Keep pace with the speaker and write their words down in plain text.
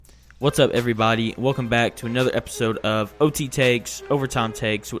What's up, everybody? Welcome back to another episode of OT Takes, Overtime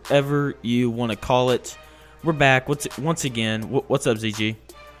Takes, whatever you want to call it. We're back once again. What's up, ZG?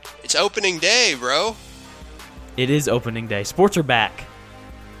 It's opening day, bro. It is opening day. Sports are back.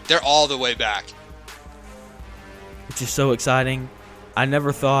 They're all the way back. Which is so exciting. I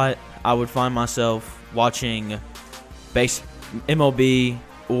never thought I would find myself watching MLB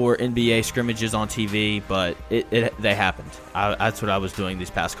or NBA scrimmages on TV, but they happened. That's what I was doing these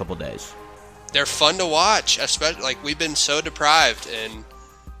past couple days. They're fun to watch, especially we've been so deprived,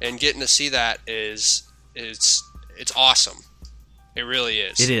 and getting to see that it's awesome. It really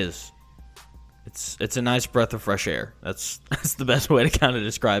is. It is. It's a nice breath of fresh air. That's the best way to kind of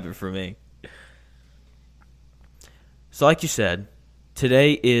describe it for me. So, like you said,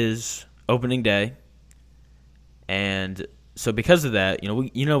 today is opening day, and so because of that,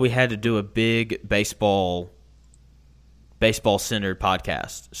 we had to do a big baseball centered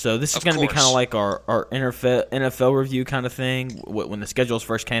podcast. So this is going to be kind of like our NFL review kind of thing when the schedules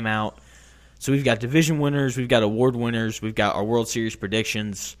first came out. So we've got division winners, we've got award winners, we've got our World Series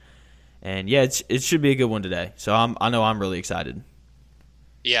predictions, and yeah, it should be a good one today. So I know I'm really excited.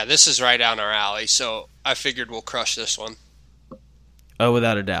 Yeah, this is right down our alley. So I figured we'll crush this one. Oh,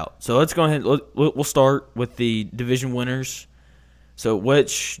 without a doubt. So let's go ahead. We'll start with the division winners. So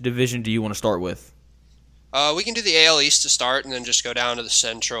which division do you want to start with? We can do the AL East to start, and then just go down to the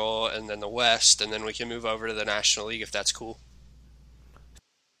Central, and then the West, and then we can move over to the National League if that's cool.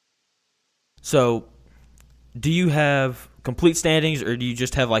 So, do you have complete standings, or do you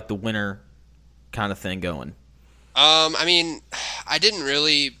just have like the winner kind of thing going? I mean, I didn't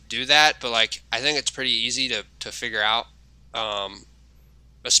really do that, but I think it's pretty easy to figure out.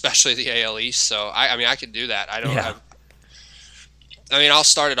 Especially the AL East. So I could do that. I'll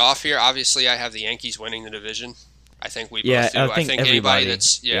start it off here. Obviously, I have the Yankees winning the division. I think we both do. I think anybody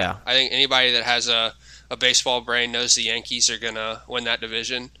that has a baseball brain knows the Yankees are gonna win that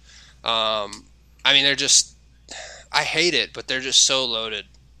division. They're just, I hate it, but they're just so loaded.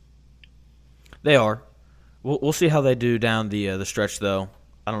 They are. We'll see how they do down the stretch, though.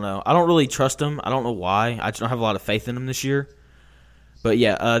 I don't know. I don't really trust them. I don't know why. I just don't have a lot of faith in them this year. But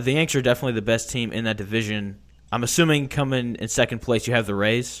yeah, the Yanks are definitely the best team in that division. I'm assuming coming in second place you have the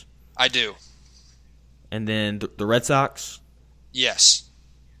Rays. I do. And then the Red Sox. Yes.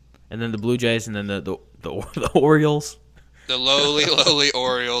 And then the Blue Jays, and then the Orioles. The lowly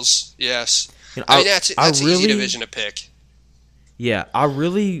Orioles. Yes. That's an easy division to pick. Yeah, I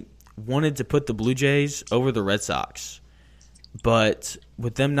really wanted to put the Blue Jays over the Red Sox, but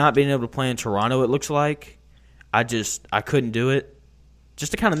with them not being able to play in Toronto, it looks like I couldn't do it.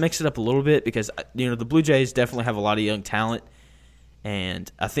 Just to kind of mix it up a little bit, because the Blue Jays definitely have a lot of young talent,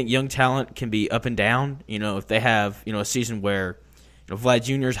 and I think young talent can be up and down. If they have a season where Vlad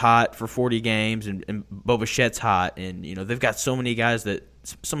Jr.'s hot for 40 games and Bo Bichette's hot, and they've got so many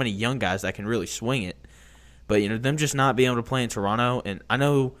young guys that can really swing it. But them just not being able to play in Toronto, and I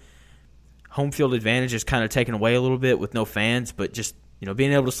know home field advantage is kind of taken away a little bit with no fans, but just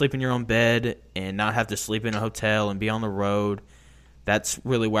being able to sleep in your own bed and not have to sleep in a hotel and be on the road. That's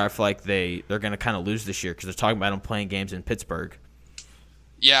really where I feel like they're going to kind of lose this year, because they're talking about them playing games in Pittsburgh.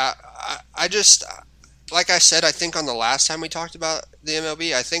 Yeah, I just, like I said, I think on the last time we talked about the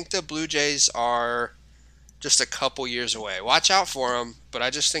MLB, I think the Blue Jays are just a couple years away. Watch out for them, but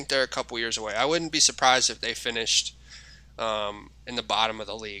I just think they're a couple years away. I wouldn't be surprised if they finished in the bottom of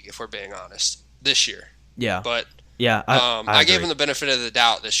the league, if we're being honest, this year. Yeah. But yeah, I gave them the benefit of the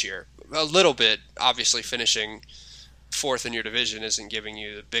doubt this year. A little bit, obviously finishing fourth in your division isn't giving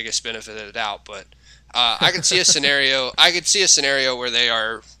you the biggest benefit of the doubt, but I could see a scenario. Where they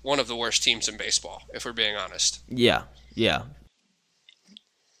are one of the worst teams in baseball, if we're being honest. Yeah.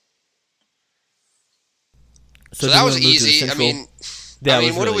 So that was easy.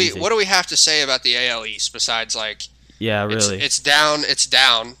 What do we have to say about the AL East besides Yeah, really. It's down. It's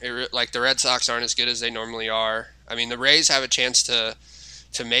down. The Red Sox aren't as good as they normally are. The Rays have a chance to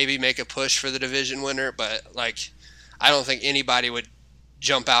maybe make a push for the division winner, but I don't think anybody would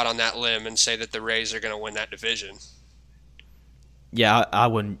jump out on that limb and say that the Rays are going to win that division. Yeah, I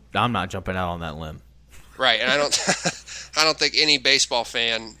wouldn't. I'm not jumping out on that limb. Right, and I don't think any baseball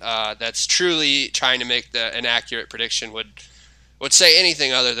fan that's truly trying to make an accurate prediction would say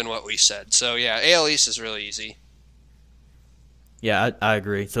anything other than what we said. So yeah, AL East is really easy. Yeah, I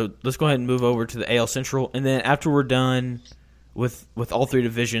agree. So let's go ahead and move over to the AL Central, and then after we're done with all three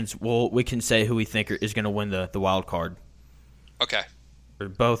divisions, we can say who we think is going to win the wild card. Okay. Or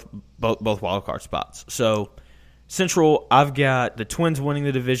both wild card spots. So Central, I've got the Twins winning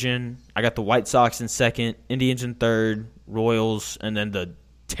the division. I got the White Sox in second, Indians in third, Royals, and then the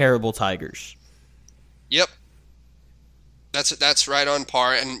terrible Tigers. Yep. That's right on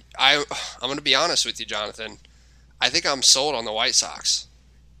par. And I'm going to be honest with you, Jonathan. I think I'm sold on the White Sox.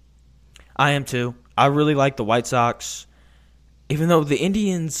 I am too. I really like the White Sox, even though the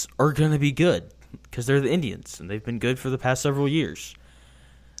Indians are going to be good because they're the Indians, and they've been good for the past several years.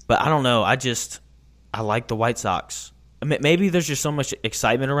 But I don't know. I like the White Sox. I mean, maybe there's just so much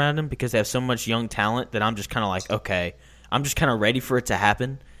excitement around them because they have so much young talent that I'm just kind of like, okay, I'm just kind of ready for it to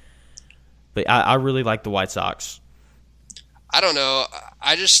happen. But I really like the White Sox. I don't know.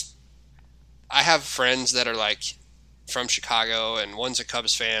 I have friends that are like from Chicago, and one's a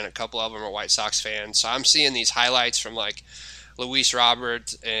Cubs fan, a couple of them are White Sox fans. So I'm seeing these highlights from like Luis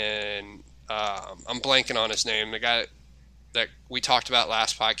Robert and I'm blanking on his name, the guy that we talked about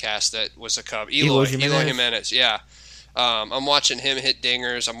last podcast that was a Cub, Eloy Jimenez. Yeah. I'm watching him hit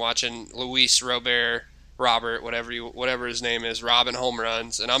dingers. I'm watching Luis Robert, whatever his name is, robbing home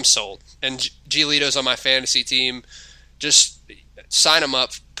runs, and I'm sold. And Giolito's on my fantasy team. Just sign him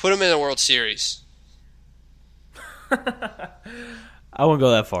up. Put him in the World Series. I won't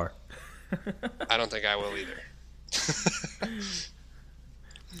go that far. I don't think I will either.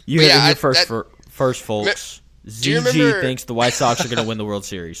 You had your first, folks. ZG thinks the White Sox are going to win the World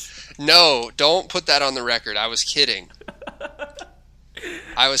Series. No, don't put that on the record. I was kidding.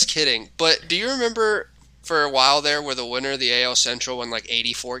 But do you remember for a while there where the winner of the AL Central won like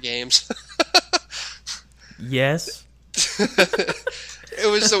 84 games? Yes. It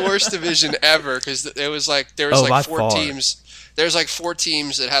was the worst division ever because it was like there was like four teams. There's like 4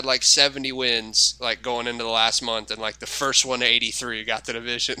 teams that had like 70 wins like going into the last month, and like the first one to 83 got the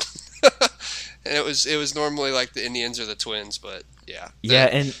division. And it was normally like the Indians or the Twins, but yeah. Yeah,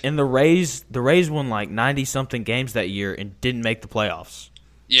 and the Rays won like 90-something games that year and didn't make the playoffs.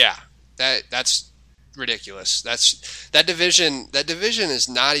 Yeah, that's ridiculous. That division is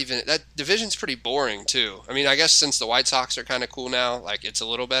not even, that division's pretty boring too. I mean, I guess since the White Sox are kind of cool now, like it's a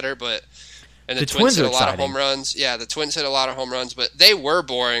little better, but and the Twins hit a lot of home runs. Yeah, the Twins hit a lot of home runs, but they were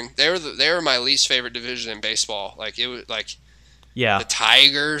boring. They were my least favorite division in baseball. Like it was like the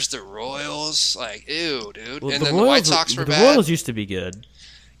Tigers, the Royals, like ew, dude. Well, and then the White Sox were bad. The Royals used to be good.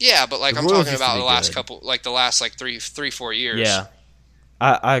 Yeah, but like I'm talking about the last couple, like the last like 3-4 years. Yeah,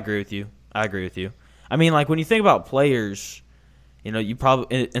 I agree with you. I mean, like when you think about players, you know, you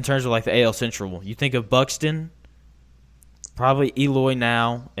probably in terms of like the AL Central, you think of Buxton, probably Eloy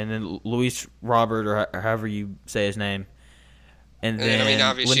now, and then Luis Robert or however you say his name, and then I mean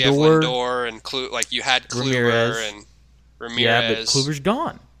obviously Lindor, you have Lindor and like you had Kluber and Ramirez. Yeah, but Kluber's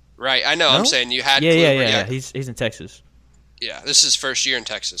gone. Right, I know. No? I'm saying you had Kluber. Yeah. He's in Texas. Yeah, this is his first year in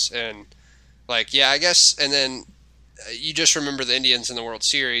Texas, and like I guess, and then you just remember the Indians in the World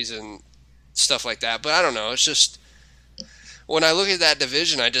Series and stuff like that. But I don't know. It's just when I look at that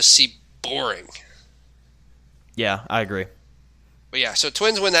division, I just see boring. Yeah, I agree. But yeah, so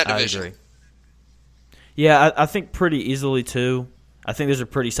Twins win that division. I agree. Yeah, I think pretty easily too. I think there's a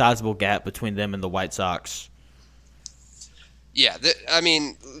pretty sizable gap between them and the White Sox. Yeah, I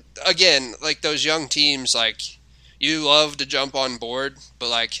mean, again, like those young teams, like you love to jump on board, but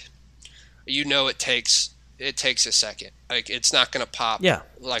like you know it takes a second. Like it's not going to pop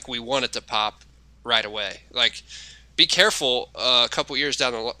like we want it to pop right away. Like be careful a couple years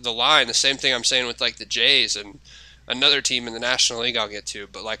down the line. The same thing I'm saying with like the Jays and another team in the National League I'll get to.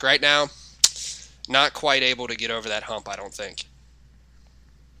 But like right now, not quite able to get over that hump, I don't think.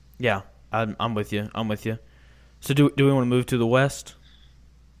 Yeah, I'm with you. So do we want to move to the West?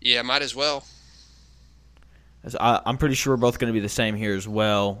 Yeah, might as well. I'm pretty sure we're both going to be the same here as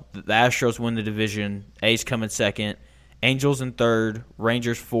well. The Astros win the division. A's come in second. Angels in third.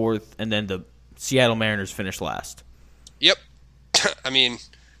 Rangers fourth. And then the Seattle Mariners finish last. Yep. I mean,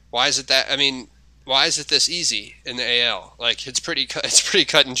 why is it this easy in the AL? Like it's pretty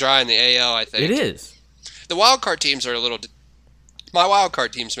cut and dry in the AL, I think. It is. The wild card teams are a little. My wild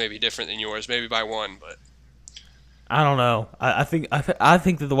card teams may be different than yours, maybe by one, but I don't know. I think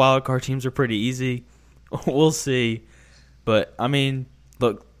that the wild card teams are pretty easy. We'll see. But, I mean,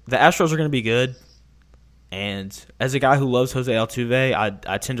 look, the Astros are going to be good. And as a guy who loves Jose Altuve,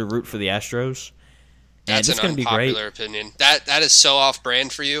 I tend to root for the Astros. And that's it's an going to be great. unpopular opinion. That is so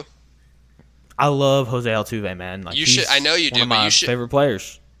off-brand for you. I love Jose Altuve, man. Like, I know you do, one of my favorite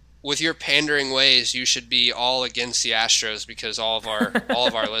players. With your pandering ways, you should be all against the Astros because all of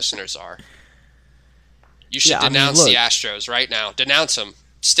our listeners are. You should denounce the Astros right now. Denounce them.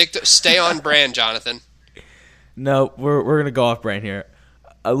 Stay on brand, Jonathan. No, we're going to go off brand here.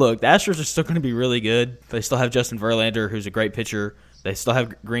 Look, the Astros are still going to be really good. They still have Justin Verlander, who's a great pitcher. They still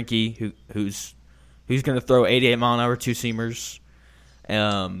have Greinke, who's going to throw 88-mile-an-hour two-seamers.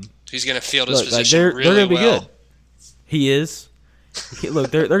 He's going to field his Look, position they're really going to be well. good. He is.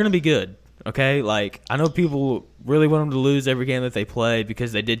 Look, they're going to be good. Okay, like I know people really want them to lose every game that they play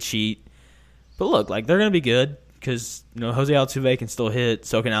because they did cheat, but look, like they're going to be good because Jose Altuve can still hit,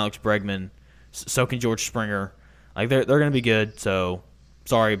 so can Alex Bregman, so can George Springer. Like they're going to be good. So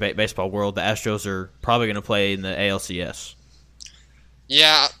sorry, baseball world, the Astros are probably going to play in the ALCS.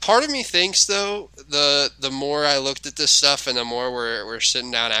 Yeah, part of me thinks though the more I looked at this stuff and the more we're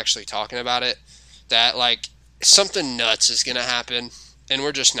sitting down actually talking about it, that like something nuts is going to happen. And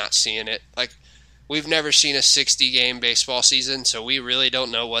we're just not seeing it. Like, we've never seen a 60-game baseball season, so we really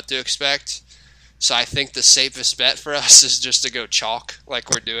don't know what to expect. So I think the safest bet for us is just to go chalk like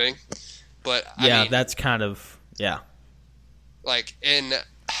we're doing. But yeah, I mean, that's kind of like, and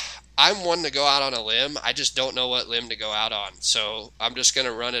I'm one to go out on a limb. I just don't know what limb to go out on. So I'm just going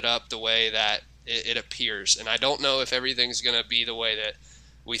to run it up the way that it appears. And I don't know if everything's going to be the way that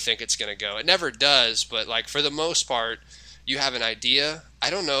we think it's going to go. It never does, but like for the most part, you have an idea. I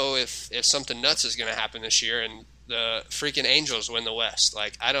don't know if something nuts is going to happen this year and the freaking Angels win the West.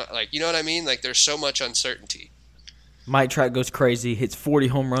 Like, I don't, like, you know what I mean? Like, there's so much uncertainty. Mike Trout goes crazy, hits 40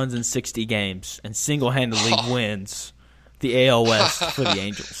 home runs in 60 games, and single-handedly wins the AL West for the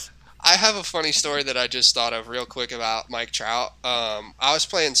Angels. I have a funny story that I just thought of real quick about Mike Trout. I was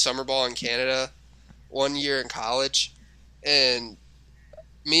playing summer ball in Canada one year in college, and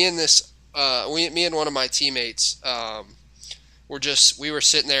me and one of my teammates, we were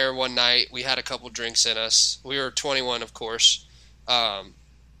sitting there one night. We had a couple drinks in us. We were 21, of course, and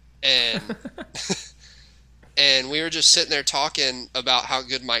and we were just sitting there talking about how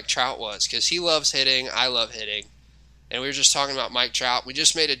good Mike Trout was because he loves hitting. I love hitting, and we were just talking about Mike Trout. We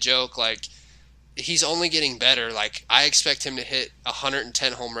just made a joke like he's only getting better. Like I expect him to hit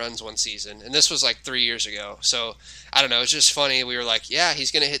 110 home runs one season, and this was like 3 years ago. So I don't know. It's just funny. We were like, yeah,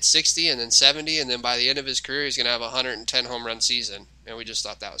 he's going to hit 60 and then 70, and then by the end of his career, he's going to have a 110 home run season. And we just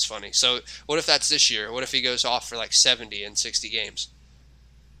thought that was funny. So what if that's this year? What if he goes off for like 70 in 60 games?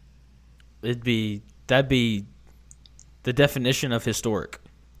 That'd be the definition of historic.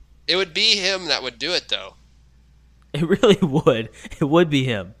 It would be him that would do it, though. It really would. It would be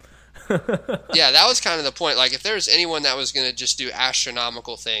him. Yeah, that was kind of the point. Like, if there was anyone that was going to just do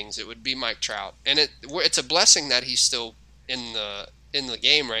astronomical things, it would be Mike Trout. And it's a blessing that he's still in the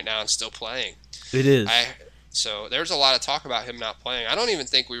game right now and still playing. It is. So there's a lot of talk about him not playing. I don't even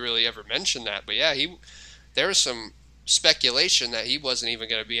think we really ever mentioned that. But yeah, there was some speculation that he wasn't even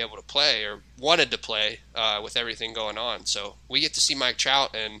going to be able to play or wanted to play with everything going on. So we get to see Mike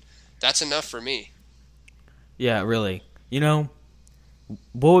Trout, and that's enough for me. Yeah, really.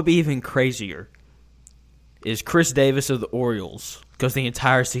 What would be even crazier is Chris Davis of the Orioles goes the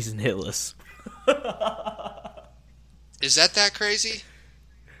entire season hitless. Is that crazy?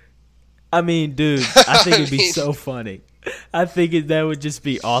 I mean, dude, I think it'd be so funny. I think that would just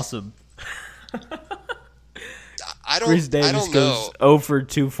be awesome. Chris Davis goes 0 for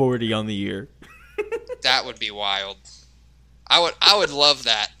 240 on the year. That would be wild. I would love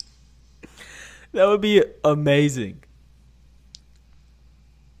that. That would be amazing.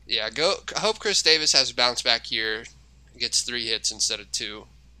 Yeah, I hope Chris Davis has a bounce back year, gets 3 hits instead of 2.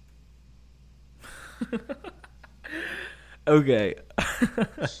 Okay.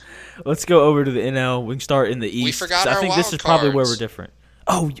 Let's go over to the NL. We can start in the East. We forgot our I think wild this is probably where cards. we're different.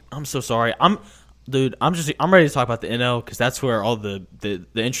 Oh, I'm so sorry. I'm ready to talk about the NL because that's where all the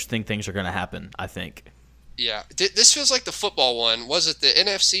interesting things are going to happen, I think. Yeah. This feels like the football one. Was it the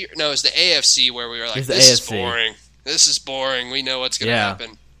NFC? No, it was the AFC where we were like, this is boring. This is boring. We know what's going to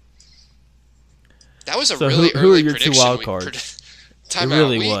happen. That was a really early who are your prediction. 2 wild cards? It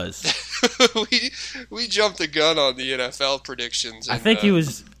really was. we jumped the gun on the NFL predictions. And, I think it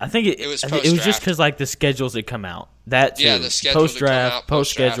was just because like the schedules had come out. That too. Yeah, the schedule post draft,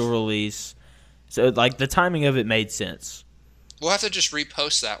 post schedule release. So like the timing of it made sense. We'll have to just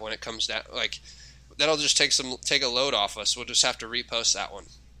repost that when it comes down. Like that'll just take a load off us. We'll just have to repost that one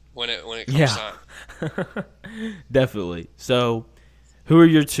when it comes time. Definitely. So, who are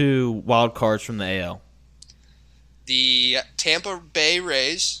your 2 wild cards from the AL? The Tampa Bay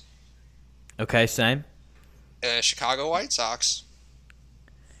Rays. Okay, same. Chicago White Sox.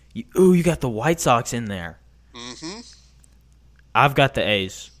 You got the White Sox in there. Mm-hmm. I've got the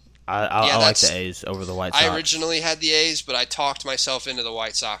A's. I like the A's over the White Sox. I originally had the A's, but I talked myself into the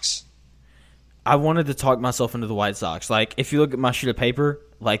White Sox. I wanted to talk myself into the White Sox. Like, if you look at my sheet of paper,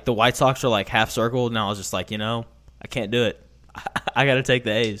 like the White Sox are like half circled, and I was just like, I can't do it. I got to take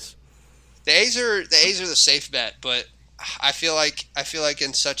the A's. The A's are the safe bet, but I feel like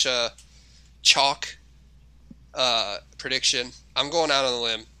in such a chalk prediction, I'm going out on a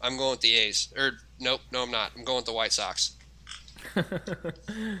limb. I'm going with the A's. Or nope, no, I'm not. I'm going with the White Sox.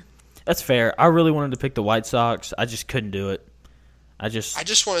 That's fair. I really wanted to pick the White Sox. I just couldn't do it. I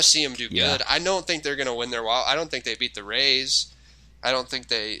just want to see them do good. I don't think they're going to win their wild. I don't think they beat the Rays. I don't think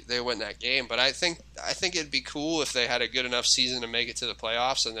they win that game. But I think it'd be cool if they had a good enough season to make it to the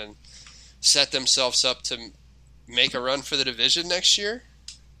playoffs and then set themselves up to make a run for the division next year.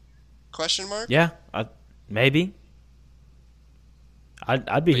 Question mark? Yeah, maybe.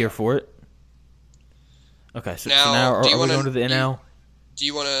 I'd be here for it. Okay, so now are we going to the NL? Do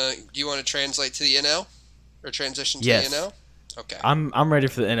you want to translate to the NL or transition to the NL? Okay. I'm ready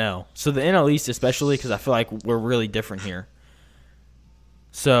for the NL. So the NL East especially because I feel like we're really different here.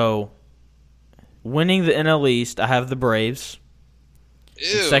 So winning the NL East, I have the Braves.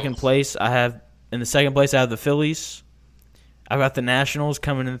 Ew. In second place, I have the Phillies. I've got the Nationals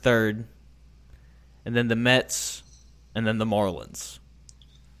coming in third, and then the Mets, and then the Marlins.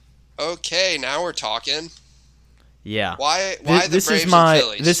 Okay, now we're talking. Yeah. Why the Braves and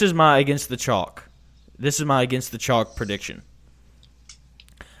Phillies? This is my against the chalk. This is my against the chalk prediction.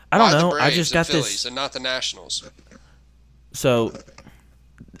 I don't know. I just got Phillies and not the Nationals. So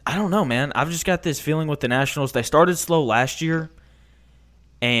I don't know, man. I've just got this feeling with the Nationals. They started slow last year,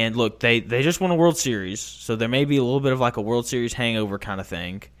 and look, they just won a World Series, so there may be a little bit of like a World Series hangover kind of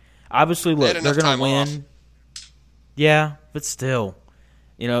thing. Obviously, look, they're going to win. Off. Yeah, but still,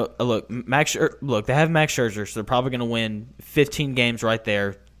 you know, look, they have Max Scherzer, so they're probably going to win 15 games right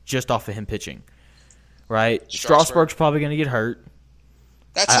there just off of him pitching. Right? Strasburg's probably going to get hurt.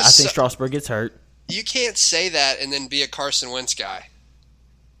 I think Strasburg gets hurt. You can't say that and then be a Carson Wentz guy.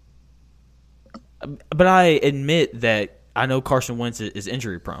 But I admit that I know Carson Wentz is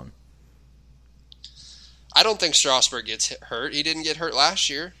injury prone. I don't think Strasburg gets hurt. He didn't get hurt last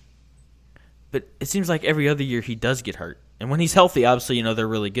year. But it seems like every other year he does get hurt. And when he's healthy, obviously, you know, they're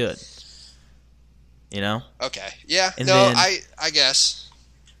really good. You know? Okay. Yeah. I guess.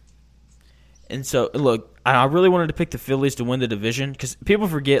 And so, look, I really wanted to pick the Phillies to win the division because people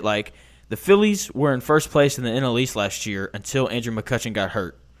forget, like, the Phillies were in first place in the NL East last year until Andrew McCutchen got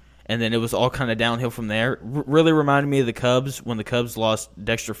hurt. And then it was all kind of downhill from there. Really reminded me of the Cubs when the Cubs lost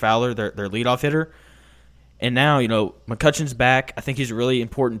Dexter Fowler, their leadoff hitter. And now, you know, McCutchen's back. I think he's a really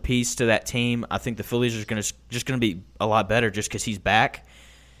important piece to that team. I think the Phillies are just going to be a lot better just because he's back.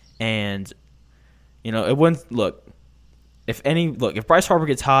 And, you know, it wouldn't – look, if Bryce Harper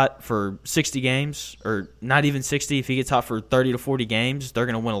gets hot for 60 games, or not even 60, if he gets hot for 30 to 40 games, they're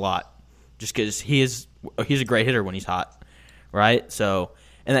going to win a lot just because he's a great hitter when he's hot, right? So,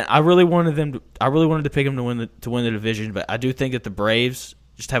 and then I really wanted to pick him to win the division, but I do think that the Braves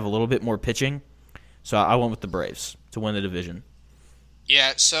just have a little bit more pitching, so I went with the Braves to win the division.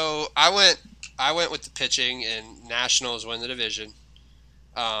 Yeah, so I went with the pitching, and Nationals win the division,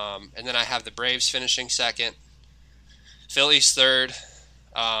 and then I have the Braves finishing second. Phillies third,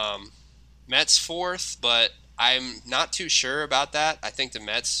 Mets fourth, but I'm not too sure about that. I think the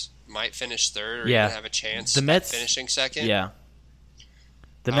Mets might finish third or even have a chance the Mets, at finishing second. Yeah.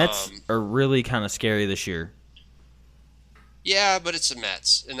 The Mets are really kind of scary this year. Yeah, but it's the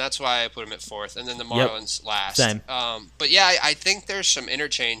Mets, and that's why I put them at fourth, and then the Marlins last. Same. But yeah, I think there's some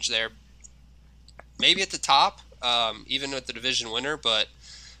interchange there. Maybe at the top, even with the division winner, but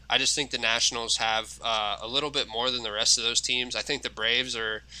I just think the Nationals have a little bit more than the rest of those teams. I think the Braves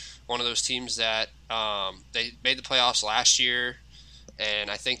are one of those teams that they made the playoffs last year, and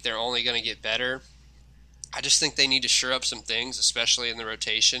I think they're only going to get better. I just think they need to shore up some things, especially in the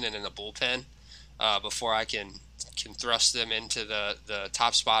rotation and in the bullpen, before I can thrust them into the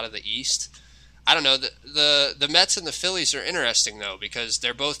top spot of the East. I don't know. The Mets and the Phillies are interesting, though, because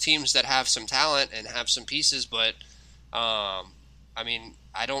they're both teams that have some talent and have some pieces, but I mean,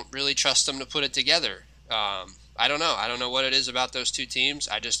 I don't really trust them to put it together. I don't know. I don't know what it is about those two teams.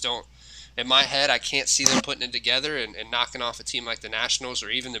 I just don't. In my head, I can't see them putting it together and knocking off a team like the Nationals or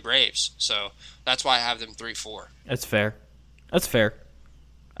even the Braves. So that's why I have them 3-4. That's fair.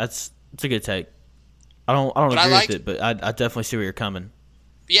 That's a good take. I don't agree with it, but I definitely see where you're coming.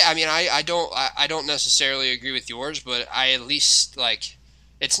 Yeah, I mean, I don't necessarily agree with yours, but I at least like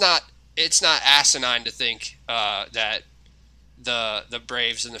it's not asinine to think that the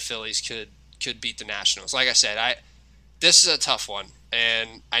Braves and the Phillies could beat the Nationals. Like I said, this is a tough one,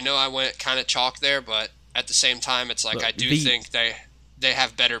 and I know I went kind of chalk there, but at the same time, it's like I do think they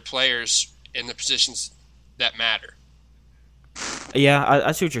have better players in the positions that matter. Yeah,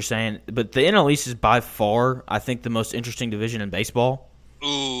 I see what you're saying, but the NL East is by far, I think, the most interesting division in baseball.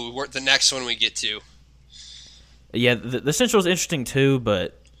 Ooh, the next one we get to. Yeah, the Central is interesting too,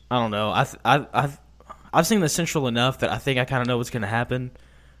 but I don't know. I I've seen the Central enough that I think I kind of know what's going to happen.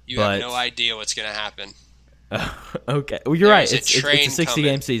 You have no idea what's going to happen. Okay. Well, you're right. It's a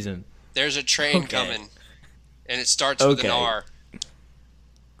 60-game season. There's a train coming, and it starts with an R.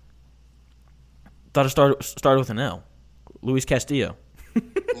 Thought it started with an L. Luis Castillo.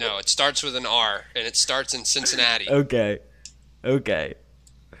 No, it starts with an R, and it starts in Cincinnati. Okay.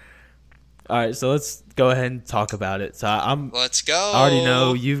 All right, so let's go ahead and talk about it. So Let's go. I already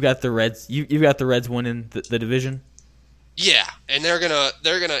know you've got the Reds. You've got the Reds winning the division. Yeah, and they're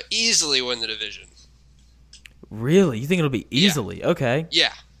gonna easily win the division. Really? You think it'll be easily? Yeah. Okay.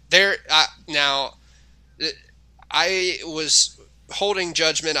 Yeah. Now, I was holding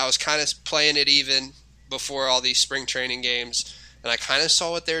judgment. I was kind of playing it even before all these spring training games, and I kind of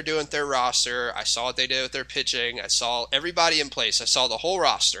saw what they were doing with their roster. I saw what they did with their pitching. I saw everybody in place. I saw the whole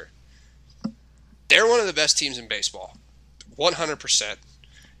roster. They're one of the best teams in baseball, 100%.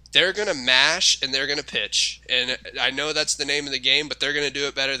 They're going to mash and they're going to pitch, and I know that's the name of the game, but they're going to do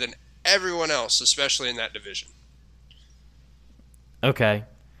it better than everyone else, especially in that division. Okay.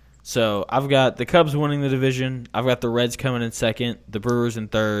 So I've got the Cubs winning the division. I've got the Reds coming in second, the Brewers in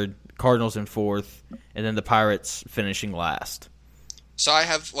third, Cardinals in fourth, and then the Pirates finishing last. So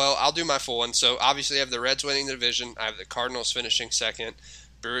I'll do my full one. So obviously I have the Reds winning the division. I have the Cardinals finishing second,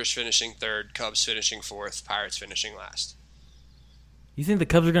 Brewers finishing third, Cubs finishing fourth, Pirates finishing last. You think the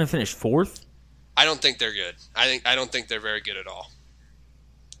Cubs are going to finish fourth? I don't think they're good. I don't think they're very good at all.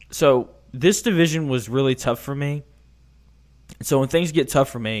 So this division was really tough for me. So when things get tough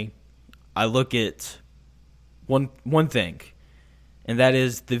for me, I look at one thing, and that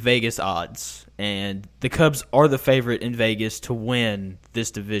is the Vegas odds. And the Cubs are the favorite in Vegas to win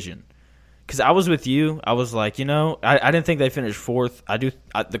this division. Because I was with you, I was like, I didn't think they finished fourth.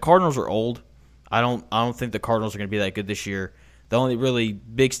 The Cardinals are old. I don't think the Cardinals are going to be that good this year. The only really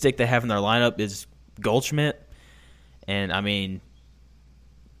big stick they have in their lineup is Goldschmidt, and I mean,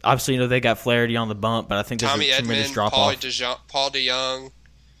 obviously they got Flaherty on the bump, but I think there's a tremendous drop off. Paul DeJong.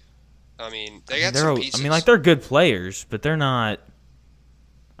 I mean, they got some pieces. I mean, they're good players, but they're not.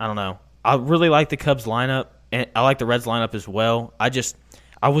 I don't know. I really like the Cubs lineup, and I like the Reds lineup as well. I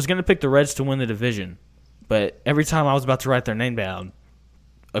was going to pick the Reds to win the division, but every time I was about to write their name down,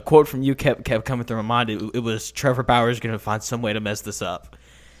 a quote from you kept coming through my mind. It was Trevor Bauer is going to find some way to mess this up,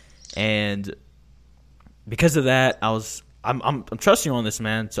 and because of that, I'm trusting you on this,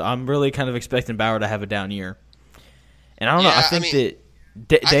 man. So I'm really kind of expecting Bauer to have a down year, and I don't know. I think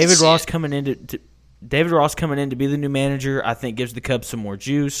that David Ross coming in to be the new manager, I think gives the Cubs some more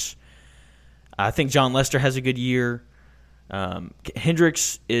juice. I think John Lester has a good year.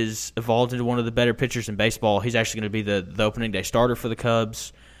 Hendricks is evolved into one of the better pitchers in baseball. He's actually going to be the opening day starter for the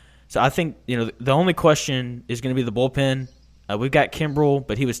Cubs. So I think the only question is going to be the bullpen. We've got Kimbrel,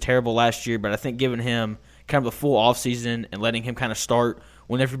 but he was terrible last year. But I think giving him kind of the full offseason and letting him kind of start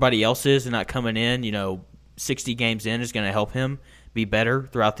when everybody else is and not coming in, 60 games in is going to help him be better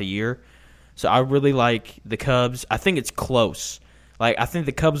throughout the year. So I really like the Cubs. I think it's close. I think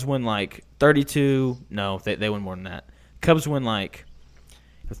the Cubs win 32. No, they win more than that. Cubs win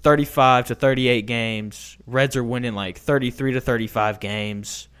 35 to 38 games. Reds are winning 33 to 35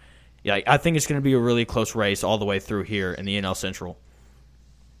 games. Yeah, I think it's going to be a really close race all the way through here in the NL Central.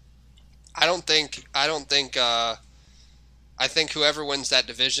 I think whoever wins that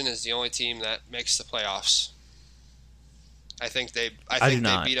division is the only team that makes the playoffs. I think they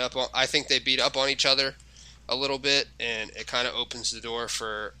beat up on each other a little bit, and it kind of opens the door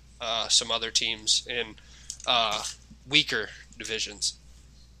for some other teams in weaker divisions.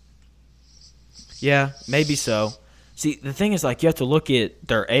 Yeah, maybe so. See, the thing is, you have to look at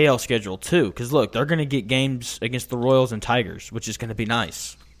their AL schedule, too, because, look, they're going to get games against the Royals and Tigers, which is going to be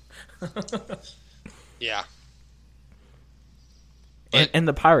nice. Yeah. And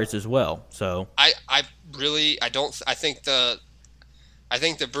the Pirates as well, so. I think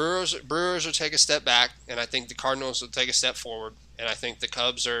the Brewers will take a step back, and I think the Cardinals will take a step forward, and I think the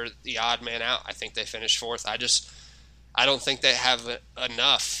Cubs are the odd man out. I think they finish fourth. I don't think they have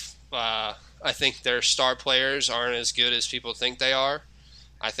enough. I think their star players aren't as good as people think they are.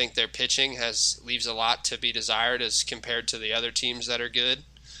 I think their pitching leaves a lot to be desired as compared to the other teams that are good.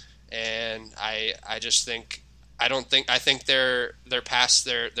 And I think they're past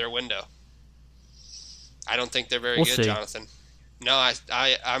their window. I don't think they're very good, see. Jonathan. No,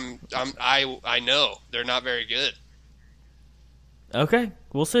 I know they're not very good. Okay,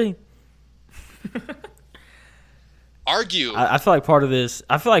 we'll see. Argue. I feel like part of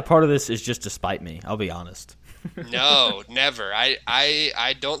this is just to spite me. I'll be honest. No, never.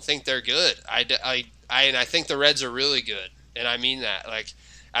 I don't think they're good. I think the Reds are really good, and I mean that.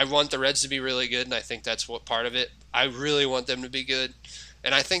 I want the Reds to be really good, and I think that's what part of it. I really want them to be good,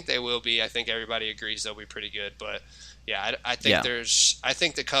 and I think they will be. I think everybody agrees they'll be pretty good. But yeah, I think I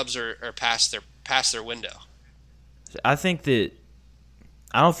think the Cubs are past their window. I think that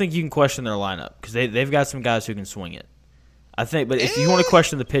I don't think you can question their lineup because they've got some guys who can swing it. I think, but if you want to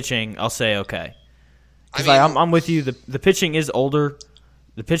question the pitching, I'll say okay. Because I'm with you. The pitching is older.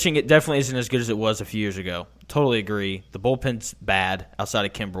 The pitching, it definitely isn't as good as it was a few years ago. Totally agree. The bullpen's bad outside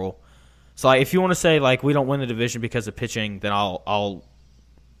of Kimbrel. So if you want to say we don't win the division because of pitching, then I'll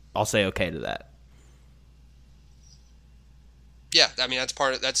say okay to that. Yeah, I mean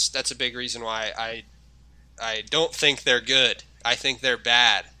that's a big reason why I don't think they're good. I think they're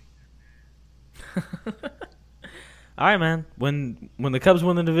bad. All right, man. When the Cubs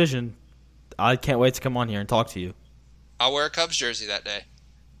win the division, I can't wait to come on here and talk to you. I'll wear a Cubs jersey that day.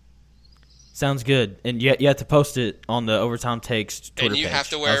 Sounds good. And you have to post it on the Overtime Takes Twitter page. And you have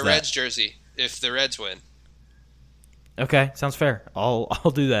to wear a Reds jersey if the Reds win. Okay, sounds fair. I'll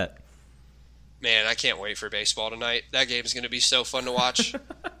do that. Man, I can't wait for baseball tonight. That game's going to be so fun to watch.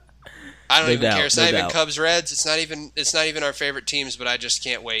 I don't even care. It's not even Cubs Reds. It's not even our favorite teams, but I just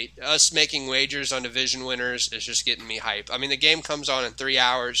can't wait. Us making wagers on division winners is just getting me hype. I mean, the game comes on in 3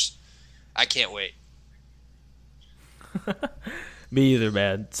 hours. I can't wait. Me either,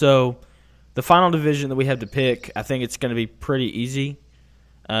 man. So the final division that we have to pick, I think it's going to be pretty easy.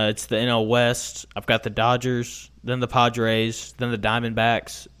 It's the NL West. I've got the Dodgers, then the Padres, then the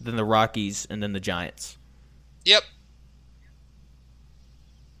Diamondbacks, then the Rockies, and then the Giants. Yep.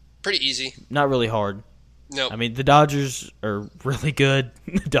 Pretty easy. Not really hard. No. I mean, the Dodgers are really good.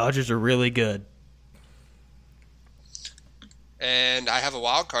 The Dodgers are really good. And I have a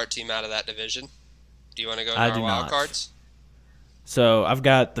wild card team out of that division. Do you want to go to our wild cards? So I've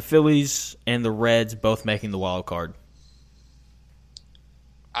got the Phillies and the Reds both making the wild card.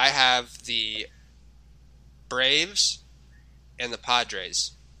 I have the Braves and the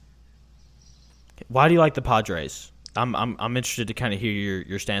Padres. Why do you like the Padres? I'm interested to kind of hear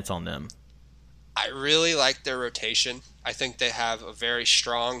your stance on them. I really like their rotation. I think they have a very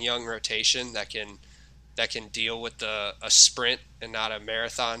strong young rotation that can deal with a sprint and not a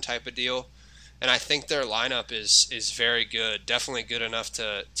marathon type of deal. And I think their lineup is very good, definitely good enough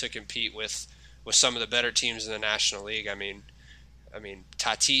to compete with some of the better teams in the National League. I mean,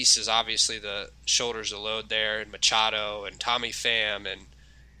 Tatis is obviously the shoulders to load there, and Machado and Tommy Pham and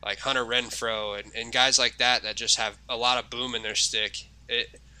Hunter Renfroe and guys like that just have a lot of boom in their stick.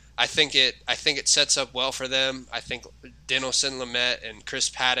 I think it sets up well for them. I think Dinelson Lamet and Chris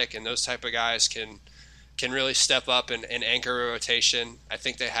Paddock and those type of guys can really step up and anchor a rotation. I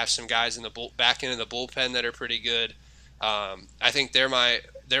think they have some guys in the back end of the bullpen that are pretty good. I think they're my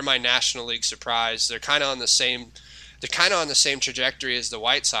National League surprise. They're kind of on the same trajectory as the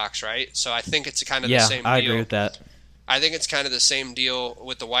White Sox, right? So I think it's kind of the same deal. I agree with that. I think it's kind of the same deal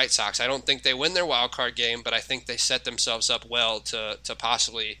with the White Sox. I don't think they win their wild card game, but I think they set themselves up well to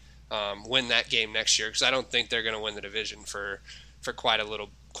possibly win that game next year, because I don't think they're going to win the division for quite a bit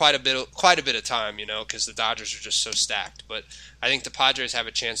of time, because the Dodgers are just so stacked. But I think the Padres have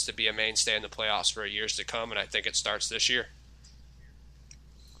a chance to be a mainstay in the playoffs for years to come, and I think it starts this year.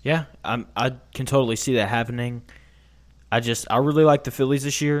 Yeah, I can totally see that happening. I really like the Phillies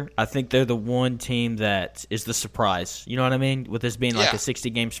this year. I think they're the one team that is the surprise. You know what I mean? With this being a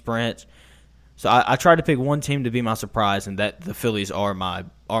 60-game sprint. So I tried to pick one team to be my surprise, and that the Phillies are my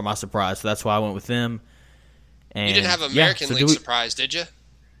surprise. So that's why I went with them. And you didn't have American League surprise, did you?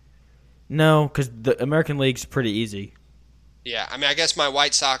 No, because the American League's pretty easy. Yeah, I mean, I guess my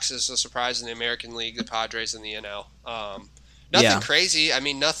White Sox is a surprise in the American League, the Padres in the NL. Nothing crazy. I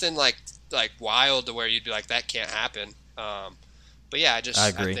mean, nothing like wild to where you'd be like, that can't happen. But yeah, I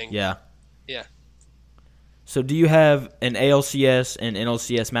agree. I think, yeah. So do you have an ALCS and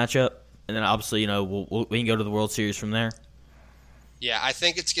NLCS matchup? And then obviously, we can go to the World Series from there. Yeah, I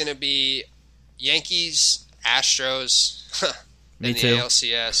think it's going to be Yankees, Astros, Me in too. the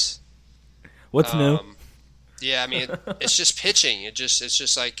ALCS. What's new? Yeah, I mean, it's just pitching. It's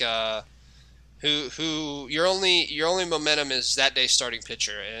just like who your only momentum is that day starting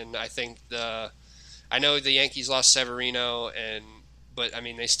pitcher, and I think I know the Yankees lost Severino, but I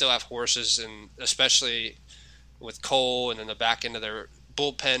mean they still have horses, and especially with Cole, and then the back end of their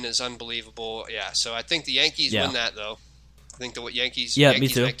bullpen is unbelievable. Yeah, so I think the Yankees win that though. I think the Yankees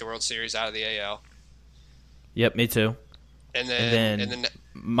make the World Series out of the AL. Yep, me too. And then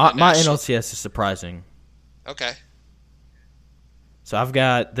my NLCS is surprising. Okay. So I've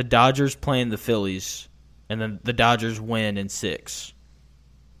got the Dodgers playing the Phillies, and then the Dodgers win in 6.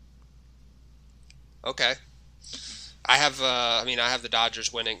 Okay. I have the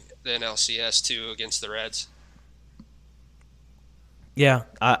Dodgers winning the NLCS too against the Reds. Yeah,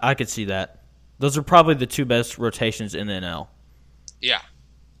 I could see that. Those are probably the two best rotations in the NL. Yeah.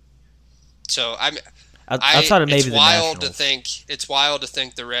 So outside of maybe the wild Nationals. it's wild to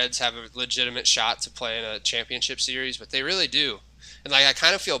think the Reds have a legitimate shot to play in a championship series, but they really do. And like I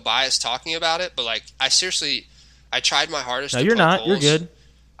kind of feel biased talking about it, but like I tried my hardest. No, to you're poke not. holes. You're good.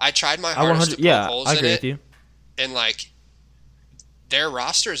 I tried my hardest to poke holes I in agree it, with you. and like their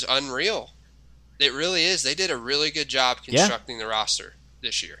roster is unreal. It really is. They did a really good job constructing the roster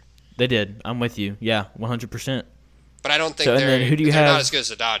this year. They did. I'm with you. Yeah, 100%. But I don't think who do you they're have? not as good as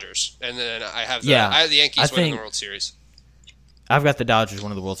the Dodgers. And then I have the Yankees winning the World Series. I've got the Dodgers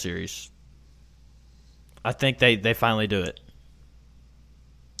winning the World Series. I think they finally do it.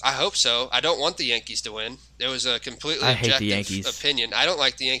 I hope so. I don't want the Yankees to win. It was a completely objective opinion. I don't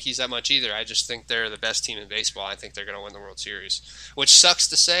like the Yankees that much either. I just think they're the best team in baseball. I think they're going to win the World Series, which sucks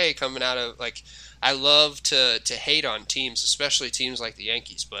to say coming out of like I love to hate on teams, especially teams like the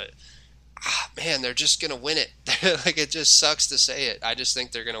Yankees, but man, they're just going to win it. Like it just sucks to say it. I just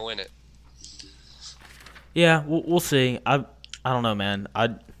think they're going to win it. Yeah, we'll see. I don't know, man.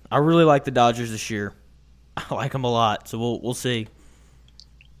 I really like the Dodgers this year. I like them a lot, so we'll see.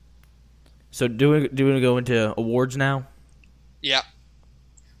 So do we go into awards now? Yeah.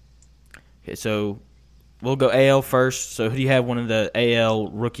 Okay, so we'll go AL first. So who do you have winning the AL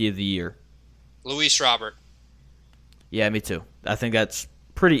Rookie of the Year? Luis Robert. Yeah, me too. I think that's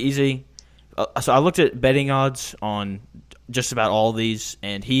pretty easy. So I looked at betting odds on just about all these,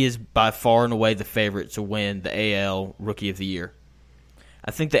 and he is by far and away the favorite to win the AL Rookie of the Year.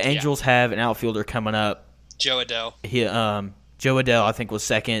 I think the Angels have an outfielder coming up. Joe Adele. Joe Adele, I think, was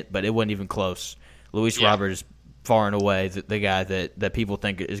second, but it wasn't even close. Luis Robert is far and away the guy that people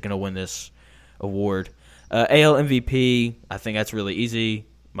think is going to win this award. AL MVP, I think that's really easy.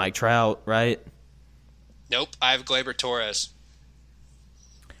 Mike Trout, right? Nope, I have Gleyber Torres.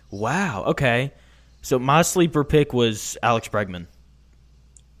 Wow, okay. So my sleeper pick was Alex Bregman.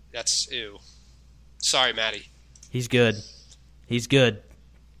 That's ew. Sorry, Maddie. He's good.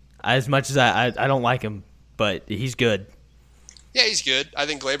 As much as I don't like him, but he's good. Yeah, he's good. I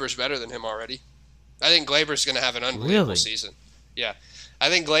think Glaber's better than him already. I think Glaber's going to have an unbelievable season. Yeah. I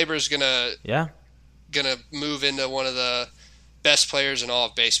think Glaber's going to move into one of the best players in all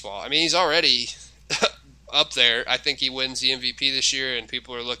of baseball. I mean, he's already up there. I think he wins the MVP this year, and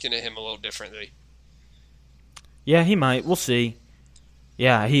people are looking at him a little differently. Yeah, he might. We'll see.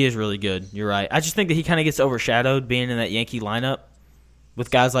 Yeah, he is really good. You're right. I just think that he kind of gets overshadowed being in that Yankee lineup with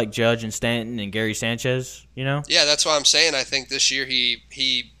guys like Judge and Stanton and Gary Sanchez, you know? Yeah, that's what I'm saying. I think this year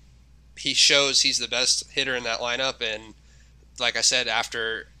he shows he's the best hitter in that lineup, and like I said,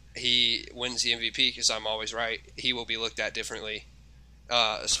 after he wins the MVP, because I'm always right, he will be looked at differently,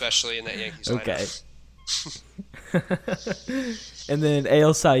 especially in that Yankees lineup. Okay. And then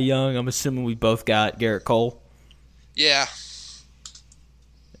AL Cy Young, I'm assuming we both got Garrett Cole. Yeah.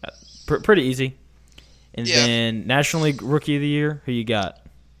 Pretty easy. And then National League Rookie of the Year, who you got?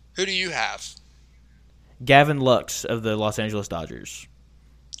 Who do you have? Gavin Lux of the Los Angeles Dodgers.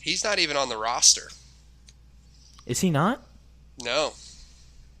 He's not even on the roster. Is he not? No.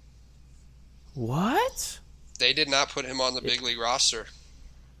 What? They did not put him on the big league roster.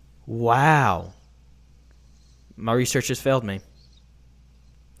 Wow. My research has failed me.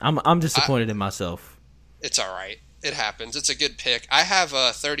 I'm disappointed in myself. It's all right. It happens. It's a good pick. I have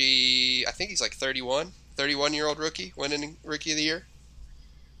a 30, I think he's like 31-year-old rookie winning Rookie of the Year.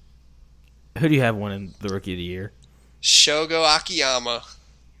 Who do you have winning the Rookie of the Year? Shogo Akiyama.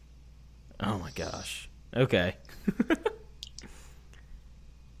 Oh my gosh. Okay.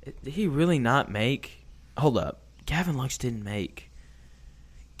 Did he really not make? Hold up. Gavin Lux didn't make.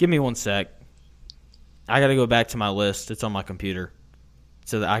 Give me 1 sec. I got to go back to my list. It's on my computer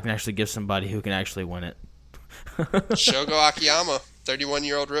so that I can actually give somebody who can actually win it. Shogo Akiyama,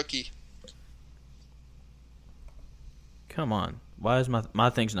 31-year-old rookie. Come on. Why is my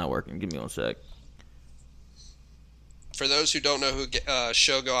thing's not working? Give me 1 sec. For those who don't know who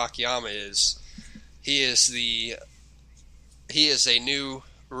Shogo Akiyama is, he is a new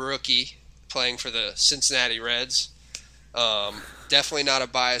rookie playing for the Cincinnati Reds. Definitely not a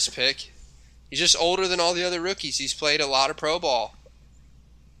biased pick. He's just older than all the other rookies. He's played a lot of pro ball.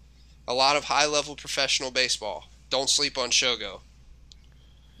 A lot of high-level professional baseball. Don't sleep on Shogo.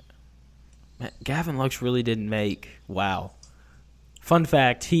 Man, Gavin Lux really didn't make. Wow. Fun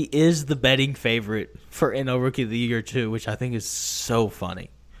fact, he is the betting favorite for NL Rookie of the Year, too, which I think is so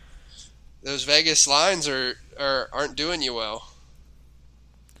funny. Those Vegas lines aren't doing you well.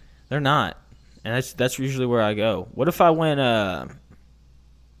 They're not. and that's usually where I go. What if I went?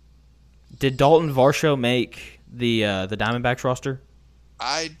 Did Dalton Varsho make the Diamondbacks roster?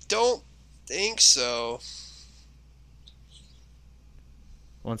 I don't think so.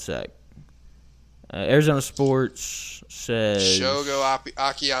 One sec. Arizona Sports says Shogo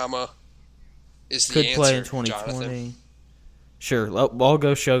Akiyama is the could answer, play in 2020. Jonathan. Sure, I'll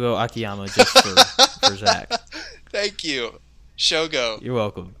go Shogo Akiyama just for Zach. Thank you, Shogo. You're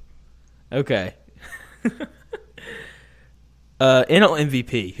welcome. Okay. NL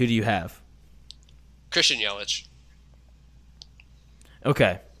MVP, who do you have? Christian Yelich.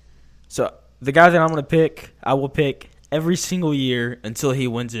 Okay. So the guy that I'm going to pick, I will pick every single year until he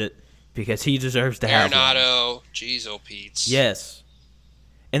wins it because he deserves to have it. Arenado, jeez, oh Pete's. Yes.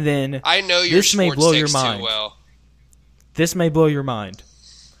 And then I know your this may sports blow your takes mind. too well. This may blow your mind.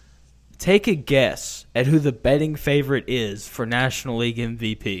 Take a guess at who the betting favorite is for National League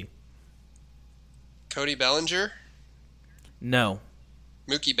MVP. Cody Bellinger? No.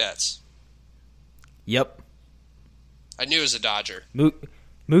 Mookie Betts. Yep. I knew it was a Dodger.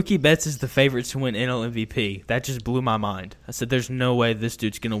 Mookie Betts is the favorite to win NL MVP. That just blew my mind. I said, there's no way this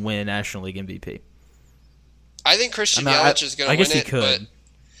dude's going to win National League MVP. I think Christian Yelich is going to win guess he it, could. but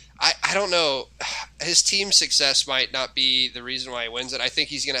I don't know. His team success might not be the reason why he wins it. I think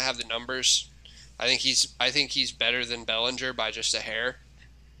he's going to have the numbers. I think he's better than Bellinger by just a hair.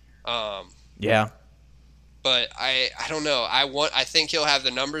 Yeah. But I don't know. I think he'll have the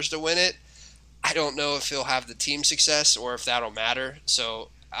numbers to win it. I don't know if he'll have the team success or if that'll matter. So,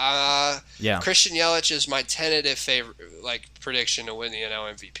 yeah. Christian Yelich is my tentative prediction to win the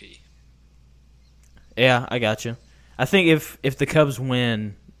NL MVP. Yeah, I got you. I think if the Cubs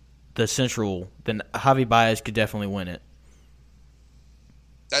win the Central, then Javi Baez could definitely win it.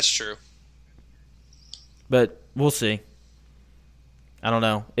 That's true. But we'll see. I don't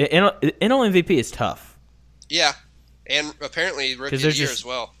know. NL MVP is tough. Yeah, and apparently Rookie of the Year as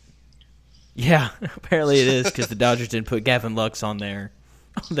well. Yeah, apparently it is because the Dodgers didn't put Gavin Lux on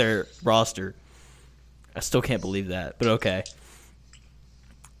their roster. I still can't believe that, but okay.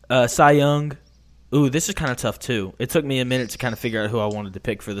 Cy Young. Ooh, this is kind of tough too. It took me a minute to kind of figure out who I wanted to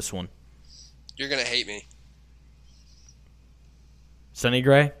pick for this one. You're going to hate me. Sonny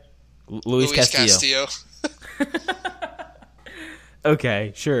Gray? Luis Castillo.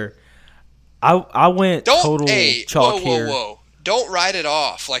 Okay, sure. I went total chalk here. Whoa. Don't write it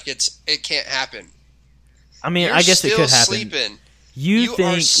off like it can't happen. I mean, You're I guess it could happen. Sleeping. You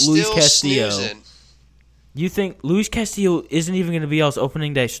think Luis Castillo? Snoozing. You think Luis Castillo isn't even going to be y'all's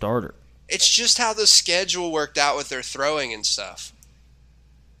opening day starter? It's just how the schedule worked out with their throwing and stuff.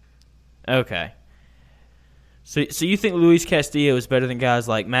 Okay. So you think Luis Castillo is better than guys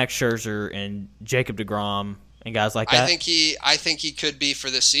like Max Scherzer and Jacob deGrom and guys like that? I think he could be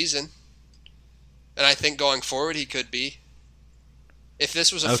for this season. And I think going forward he could be. If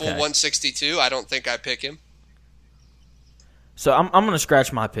this was a full 162, I don't think I'd pick him. So I'm going to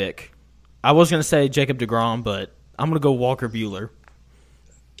scratch my pick. I was going to say Jacob deGrom, but I'm going to go Walker Buehler.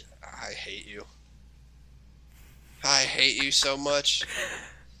 I hate you. I hate you so much.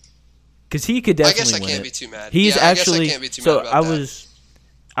 Because he could definitely win I guess I can't it. be too mad. He's actually, I can't be too mad about that.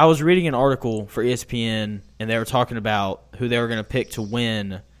 I was reading an article for ESPN, and they were talking about who they were going to pick to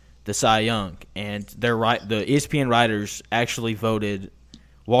win the Cy Young, and they're right. The ESPN writers actually voted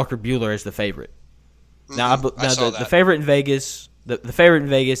Walker Buehler as the favorite. Now, the favorite in Vegas, the favorite in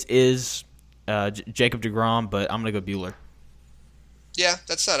Vegas is Jacob deGrom, but I'm going to go Buehler. Yeah,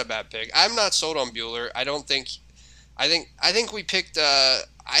 that's not a bad pick. I'm not sold on Buehler. I think we picked.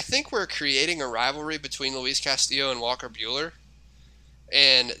 I think we're creating a rivalry between Luis Castillo and Walker Buehler,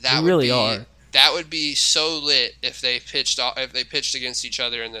 and that would be so lit if they pitched against each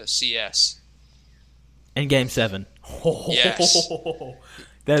other in the CS. In Game 7. Yes.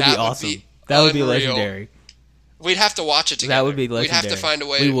 That'd be awesome. That would be legendary. We'd have to watch it together. That would be legendary. We'd have to find a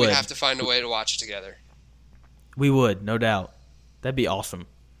way. We'd have to find a way to watch it together. We would, no doubt. That'd be awesome.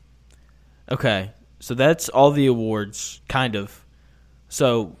 Okay, so that's all the awards, kind of.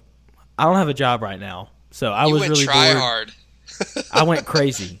 So I don't have a job right now. So I was really try bored. Hard. I went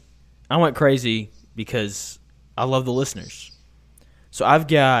crazy. Because I love the listeners. So I've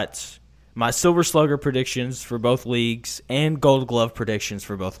got my Silver Slugger predictions for both leagues and Gold Glove predictions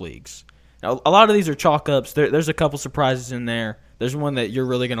for both leagues. Now, a lot of these are chalk-ups. There's a couple surprises in there. There's one that you're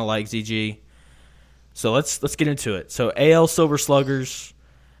really going to like, ZG. So let's get into it. So AL Silver Sluggers.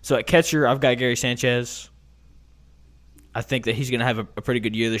 So at catcher, I've got Gary Sanchez. I think that he's going to have a pretty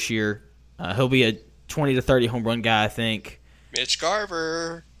good year this year. He'll be a 20 to 30 home run guy, I think. Mitch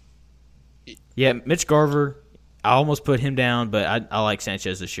Garver. Yeah, Mitch Garver. I almost put him down, but I like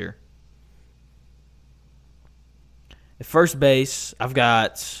Sanchez this year. At first base, I've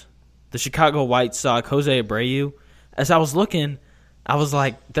got the Chicago White Sox, Jose Abreu. As I was looking, I was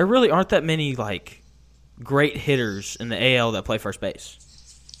like, there really aren't that many like great hitters in the AL that play first base.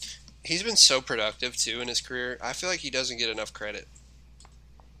 He's been so productive, too, in his career. I feel like he doesn't get enough credit.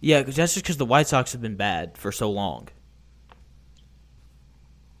 Yeah, that's just because the White Sox have been bad for so long.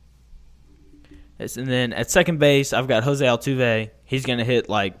 And then at second base, I've got Jose Altuve. He's going to hit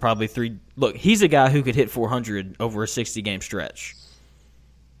like probably 3. Look, he's a guy who could hit 400 over a 60-game stretch.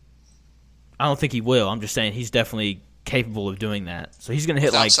 I don't think he will. I'm just saying he's definitely capable of doing that. So he's going to hit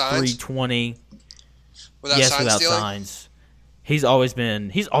Without like signs? 320. Without signs without stealing? signs. He's always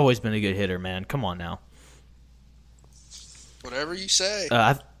been a good hitter, man. Come on now. Whatever you say.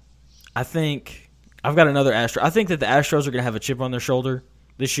 I think I've got another Astro. I think that the Astros are going to have a chip on their shoulder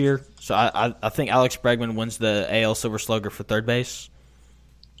this year. So I think Alex Bregman wins the AL Silver Slugger for third base.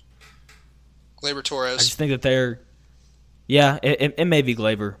 Gleyber Torres. I just think that they're – yeah, it may be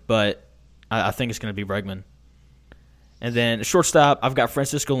Gleyber, but I think it's going to be Bregman. And then shortstop, I've got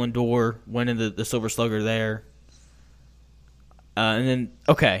Francisco Lindor winning the Silver Slugger there. And then,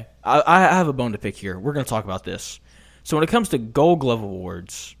 okay, I have a bone to pick here. We're going to talk about this. So when it comes to Gold Glove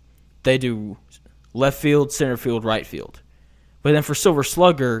Awards, they do left field, center field, right field. But then for Silver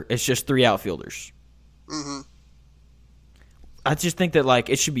Slugger, it's just 3 outfielders. Mm-hmm. I just think that like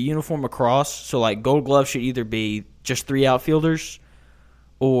it should be uniform across. So like Gold Glove should either be just 3 outfielders,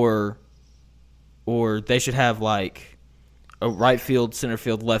 or they should have like a right field, center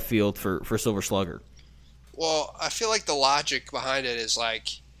field, left field for Silver Slugger. Well, I feel like the logic behind it is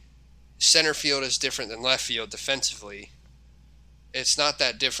like center field is different than left field defensively. It's not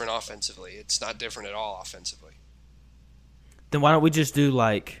that different offensively. It's not different at all offensively. Then why don't we just do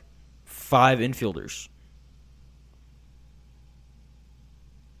like 5 infielders?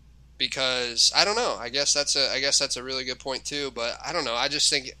 Because I don't know. I guess that's a really good point too. But I don't know. I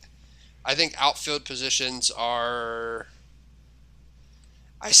think outfield positions are.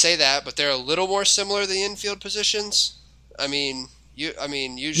 I say that, but they're a little more similar to the infield positions.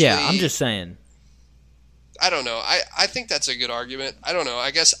 Usually. Yeah, I'm just saying. I don't know. I think that's a good argument. I don't know.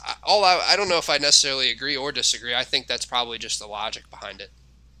 I guess I don't know if I necessarily agree or disagree. I think that's probably just the logic behind it.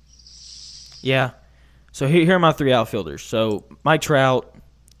 Yeah. So here are my 3 outfielders. So Mike Trout,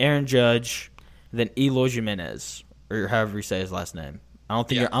 Aaron Judge, then Eloy Jimenez, or however you say his last name. I don't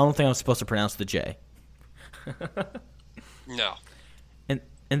think I'm supposed to pronounce the J. No.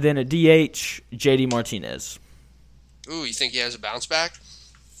 And then at DH, JD Martinez. Ooh, you think he has a bounce back?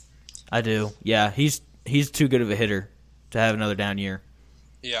 I do. Yeah, he's too good of a hitter to have another down year.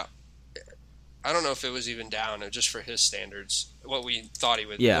 Yeah. I don't know if it was even down, just for his standards. What we thought he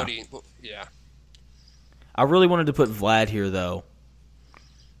would. Yeah. Yeah. I really wanted to put Vlad here, though.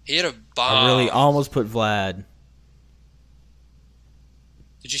 He had a bomb. I really almost put Vlad.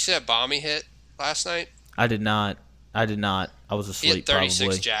 Did you see that bomb he hit last night? I did not. I was asleep, He hit 36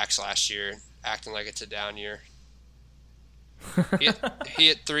 probably. jacks last year, acting like it's a down year. He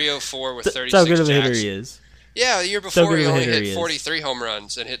hit 304 with 36 That's how good of a jacks. hitter he is. Yeah, the year before he only hitter he hit is. 43 home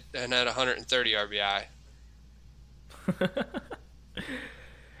runs and had 130 RBI.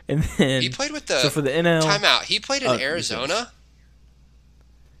 And then He played with the so for the NL timeout. He played in Arizona.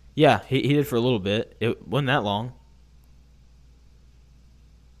 Yeah, he did for a little bit. It wasn't that long.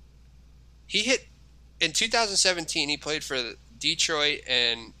 He hit in 2017. He played for Detroit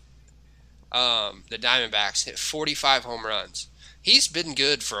and the Diamondbacks. Hit 45 home runs. He's been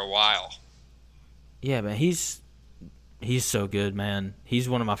good for a while. Yeah, man, he's so good, man. He's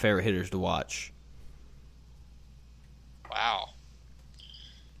one of my favorite hitters to watch. Wow.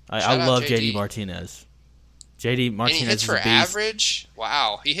 I love JD Martinez. JD Martinez and he hits is for a beast. average.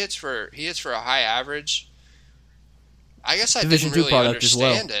 Wow, he hits for a high average. I guess I Division didn't II really product as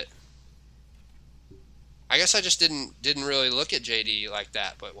well. understand it. I guess I just didn't really look at JD like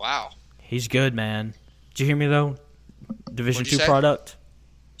that. But wow, He's good, man. Did you hear me though? Division What'd you II say? product.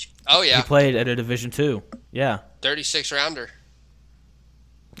 oh yeah, He played at a Division II. Yeah, 36 rounder.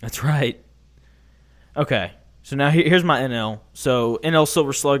 that's right. Okay, so now here's my NL. So NL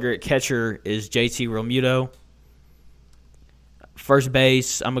Silver Slugger at catcher is JT Realmuto. First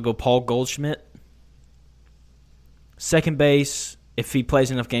base, I'm going to go Paul Goldschmidt. Second base, if he plays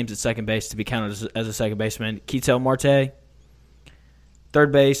enough games at second base to be counted as a second baseman, Ketel Marte.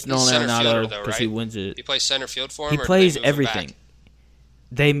 Third base, Nolan center fielder, Arenado, though, because right? he wins it. He plays center field for him. He or do they plays move him everything. back?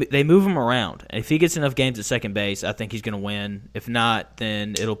 They move him around. If he gets enough games at second base, I think he's going to win. If not,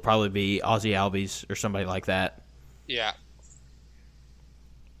 then it'll probably be Ozzie Albies or somebody like that. Yeah.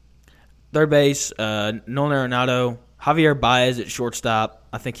 Third base, Nolan Arenado. Javier Baez at shortstop.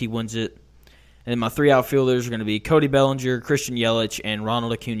 I think he wins it. And my 3 outfielders are going to be Cody Bellinger, Christian Yelich, and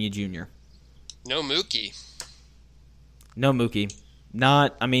Ronald Acuna Jr. No Mookie. No Mookie.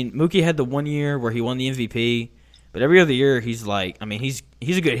 Mookie had the 1 year where he won the MVP, but every other year he's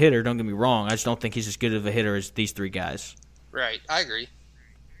he's a good hitter, don't get me wrong. I just don't think he's as good of a hitter as these 3 guys. Right, I agree.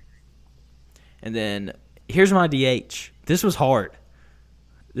 And then here's my DH. This was hard.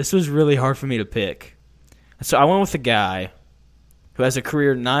 This was really hard for me to pick. So I went with a guy who has a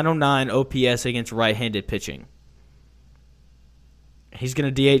career 909 OPS against right-handed pitching. He's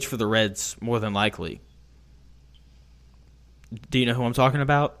going to DH for the Reds more than likely. Do you know who I'm talking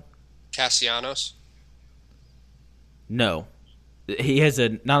about? Castellanos? No. He has a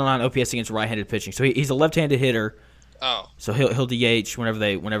 909 OPS against right-handed pitching. So he's a left-handed hitter. Oh. So he'll DH whenever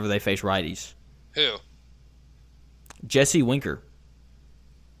they face righties. Who? Jesse Winker.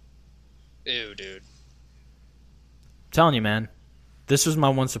 Ew, dude. I'm telling you, man. This was my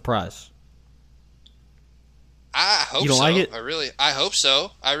one surprise. I hope so. You don't like it? I hope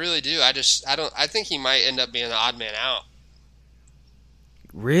so. I really do. I think he might end up being the odd man out.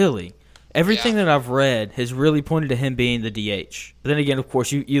 Really? Everything that I've read has really pointed to him being the DH. But then again, of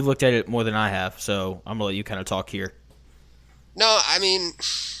course, you looked at it more than I have, so I'm going to let you kind of talk here. No, I mean,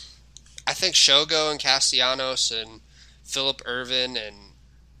 I think Shogo and Castellanos and Phillip Ervin and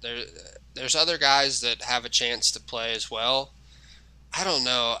there's other guys that have a chance to play as well. I don't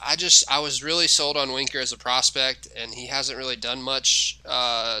know. I was really sold on Winker as a prospect, and he hasn't really done much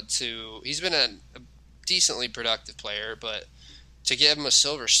he's been a decently productive player, but to give him a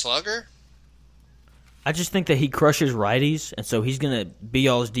silver slugger? I just think that he crushes righties, and so he's going to be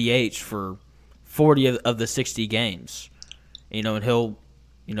y'all's DH for 40 of the 60 games. And he'll,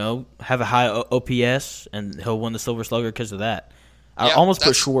 have a high OPS, and he'll win the silver slugger because of that. I almost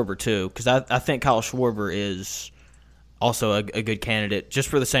put Schwarber, too, because I think Kyle Schwarber is also a good candidate just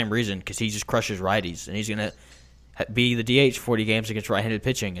for the same reason, because he just crushes righties, and he's going to be the DH 40 games against right-handed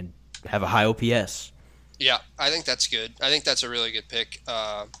pitching and have a high OPS. Yeah, I think that's good. I think that's a really good pick.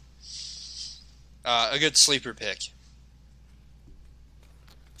 A good sleeper pick.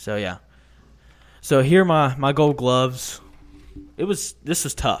 So, yeah. So, here are my gold gloves. This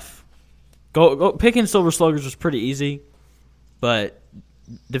was tough. Picking silver sluggers was pretty easy, but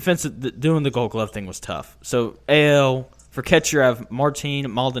doing the gold glove thing was tough. So, AL, for catcher, I have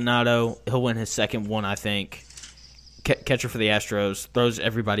Martin Maldonado. He'll win his second one, I think. Catcher for the Astros. Throws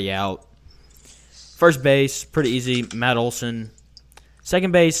everybody out. First base, pretty easy, Matt Olson.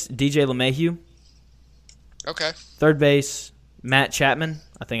 Second base, DJ LeMahieu. Okay. Third base, Matt Chapman.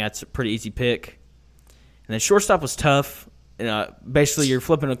 I think that's a pretty easy pick. And then shortstop was tough. Basically, you're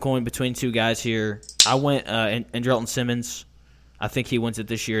flipping a coin between 2 guys here. I went Andrelton Simmons. I think he wins it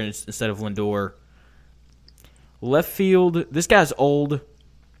this year instead of Lindor. Left field, this guy's old.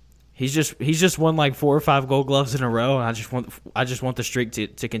 He's just won like 4 or 5 Gold Gloves in a row, and I just want the streak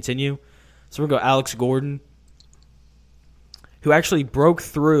to continue. So we're going to go Alex Gordon, who actually broke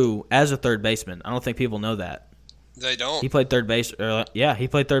through as a third baseman. I don't think people know that. They don't. He played third base. He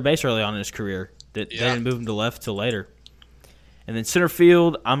played third base early on in his career. They didn't move him to left till later. And then center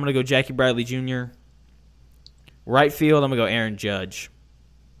field, I'm going to go Jackie Bradley Jr. Right field, I'm going to go Aaron Judge.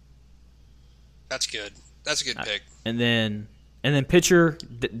 That's good. That's a good pick. And then pitcher,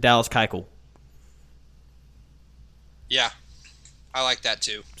 Dallas Keuchel. Yeah, I like that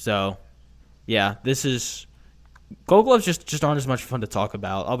too. So, yeah, this is Gold Gloves just aren't as much fun to talk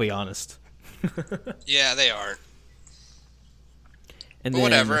about. I'll be honest. Yeah, they aren't. And but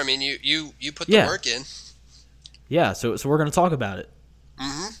whatever. I mean, you put the work in. Yeah, so we're going to talk about it.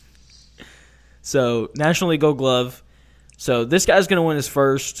 Mm-hmm. So, National League Gold Glove. So, this guy's going to win his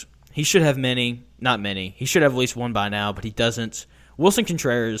first. He should have many. Not many. He should have at least one by now, but he doesn't. Wilson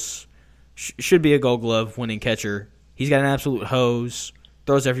Contreras should be a Gold Glove winning catcher. He's got an absolute hose.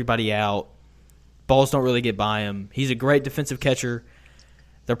 Throws everybody out. Balls don't really get by him. He's a great defensive catcher.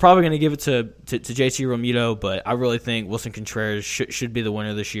 They're probably going to give it to JT Realmuto, but I really think Wilson Contreras should be the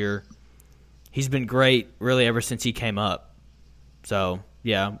winner this year. He's been great really ever since he came up. So,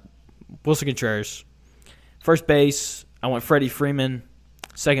 yeah, Wilson Contreras. First base, I went Freddie Freeman.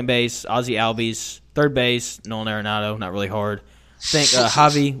 Second base, Ozzie Albies. Third base, Nolan Arenado. Not really hard. I think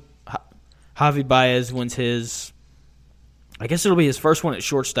Javi Baez wins his. I guess it'll be his first one at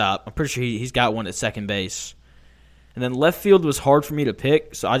shortstop. I'm pretty sure he's got one at second base. And then left field was hard for me to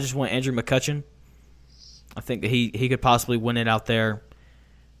pick, so I just went Andrew McCutchen. I think that he could possibly win it out there.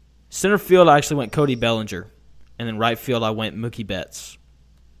 Center field, I actually went Cody Bellinger. And then right field, I went Mookie Betts.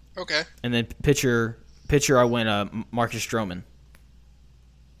 Okay. And then pitcher I went Marcus Stroman.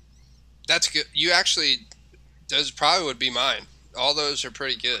 That's good. Those probably would be mine. All those are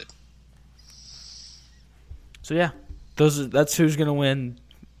pretty good. So yeah, that's who's going to win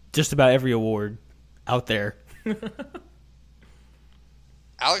just about every award out there.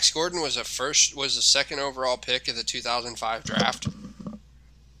 Alex Gordon was the second overall pick of the 2005 draft.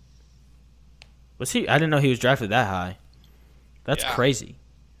 Was he? I didn't know he was drafted that high. That's crazy.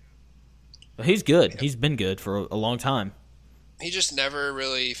 But he's good. He's been good for a long time. He just never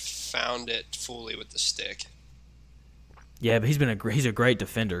really found it fully with the stick. Yeah, but he's a great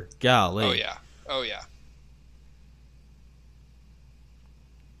defender. Golly. Oh yeah.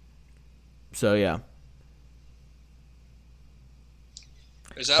 So yeah.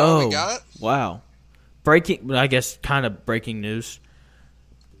 Is that all we got? Wow. Kind of breaking news.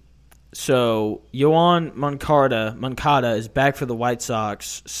 So, Yoan Moncada is back for the White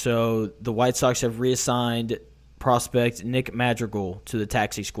Sox. So, the White Sox have reassigned prospect Nick Madrigal to the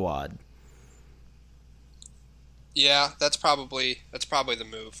taxi squad. Yeah, that's probably the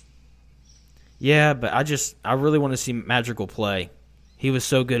move. Yeah, but I really want to see Madrigal play. He was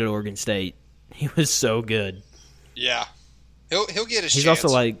so good at Oregon State. He was so good. Yeah. He'll get his chance. He's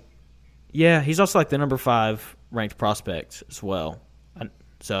also like the number 5 ranked prospect as well.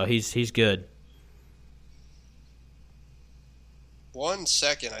 So he's good. 1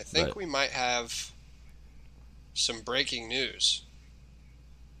 second. I think we might have some breaking news.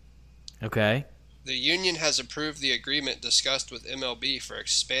 Okay. The union has approved the agreement discussed with MLB for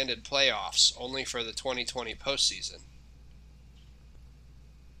expanded playoffs only for the 2020 postseason.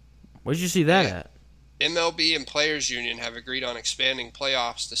 Where did you see that at? MLB and Players Union have agreed on expanding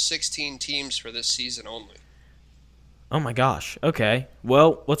playoffs to 16 teams for this season only. Oh my gosh. Okay.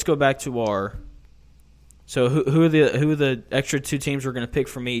 Well, let's go back to our. So who are the extra 2 teams we're going to pick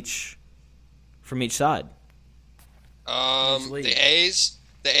from each side? The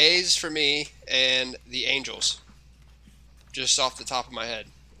A's for me, and the Angels. Just off the top of my head.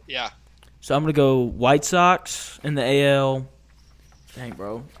 Yeah. So I'm going to go White Sox in the AL. Dang,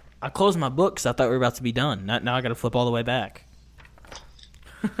 bro. I closed my book because I thought we were about to be done. Now I got to flip all the way back.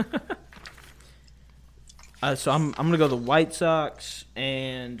 So I'm going to go the White Sox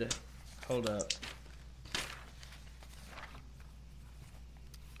and hold up.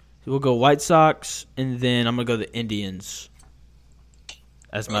 So we'll go White Sox and then I'm going to go the Indians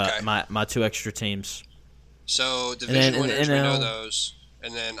as my 2 extra teams. So division winners, we know those.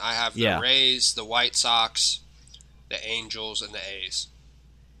 And then I have the Rays, the White Sox, the Angels, and the A's.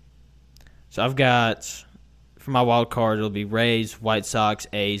 So I've got, for my wild card, it'll be Rays, White Sox,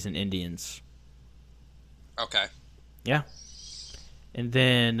 A's, and Indians. Okay. Yeah. And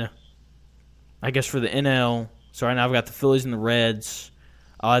then, I guess for the NL, so right now I've got the Phillies and the Reds.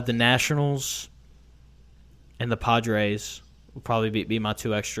 I'll add the Nationals and the Padres. Will probably be my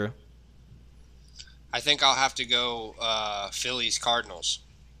 2 extra. I think I'll have to go Phillies Cardinals.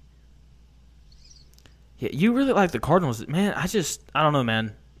 Yeah, you really like the Cardinals. Man, I don't know,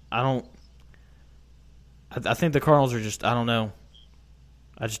 man. I think the Cardinals are just, I don't know.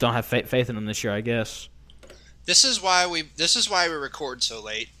 I just don't have faith in them this year, I guess. This is why we record so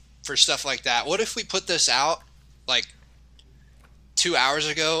late for stuff like that. What if we put this out like 2 hours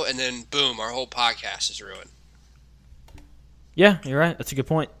ago and then boom, our whole podcast is ruined? Yeah, you're right. That's a good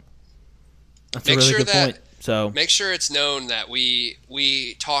point. That's a really good point. So make sure it's known that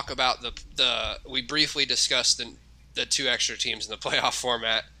we talk about we briefly discuss the 2 extra teams in the playoff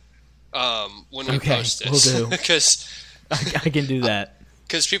format when we post this. We'll do. Because I can do that.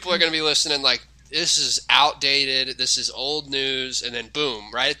 Because people are going to be listening like, this is outdated, this is old news, and then boom,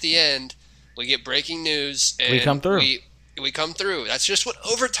 right at the end, we get breaking news, and we come through. We come through. That's just what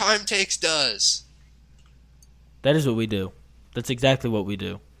Overtime Takes does. That is what we do. That's exactly what we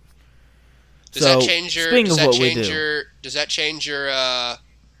do. Does that change your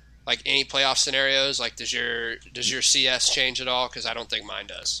like any playoff scenarios? Like does your CS change at all? Because I don't think mine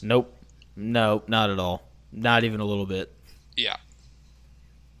does. Nope. No, not at all. Not even a little bit. Yeah.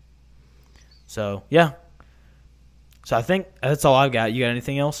 So, yeah. So, I think that's all I've got. You got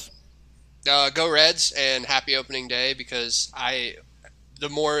anything else? Go Reds and happy opening day, because the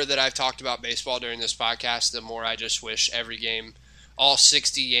more that I've talked about baseball during this podcast, the more I just wish every game, all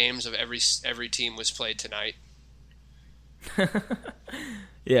 60 games of every team was played tonight.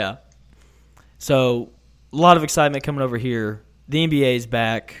 Yeah. So, a lot of excitement coming over here. The NBA is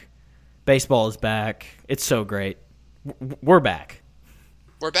back. Baseball is back. It's so great. We're back.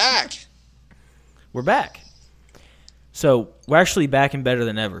 We're back. We're back. So we're actually back and better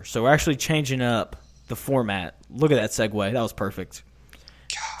than ever. So we're actually changing up the format. Look at that segue. That was perfect.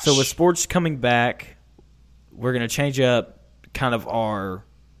 Gosh. So with sports coming back, we're going to change up kind of our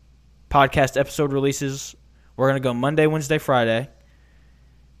podcast episode releases. We're going to go Monday, Wednesday, Friday.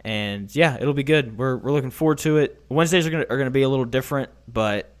 And yeah, it'll be good. We're looking forward to it. Wednesdays are gonna be a little different,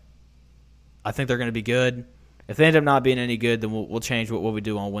 but I think they're gonna be good. If they end up not being any good, then we'll change what we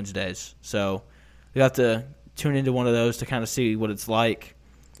do on Wednesdays. So we have to tune into one of those to kind of see what it's like.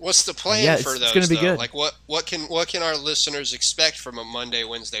 What's the plan for those? It's going to be good. Like what can our listeners expect from a Monday,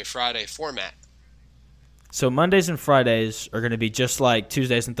 Wednesday, Friday format? So Mondays and Fridays are going to be just like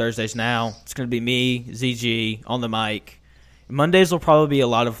Tuesdays and Thursdays now. It's going to be me, ZG, on the mic. Mondays will probably be a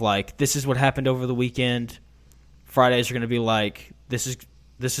lot of like, this is what happened over the weekend. Fridays are going to be like, this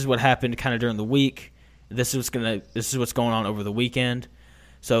is what happened kind of during the week. This is what's going on over the weekend.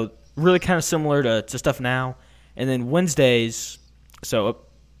 So really kind of similar to stuff now. And then Wednesdays, so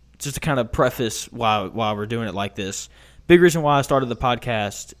just to kind of preface why we're doing it like this, big reason why I started the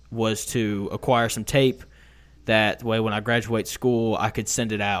podcast was to acquire some tape. That way when I graduate school, I could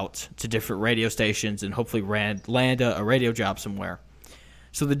send it out to different radio stations and hopefully land a radio job somewhere.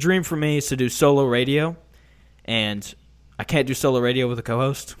 So the dream for me is to do solo radio, and I can't do solo radio with a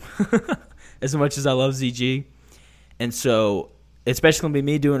co-host as much as I love ZG. And so it's basically going to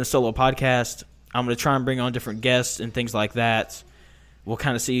be me doing a solo podcast. I'm going to try and bring on different guests and things like that. We'll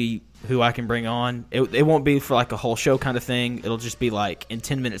kind of see who I can bring on. It won't be for like a whole show kind of thing. It'll just be like in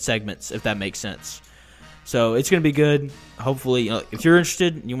 10-minute segments, if that makes sense. So it's going to be good. Hopefully, if you're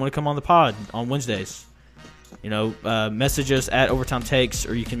interested and you want to come on the pod on Wednesdays, message us at Overtime Takes,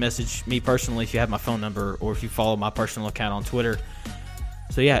 or you can message me personally if you have my phone number or if you follow my personal account on Twitter.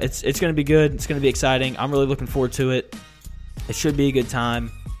 So yeah, it's going to be good. It's going to be exciting. I'm really looking forward to it. It should be a good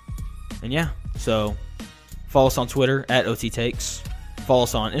time. And yeah, so follow us on Twitter at OT Takes. Follow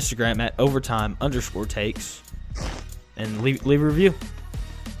us on Instagram at overtime_takes. And leave a review.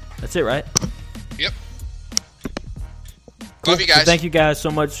 That's it, right? Yep. Cool. Love you guys. So thank you guys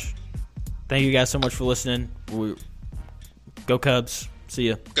so much. Thank you guys so much for listening. Go Cubs. See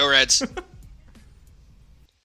ya. Go Reds.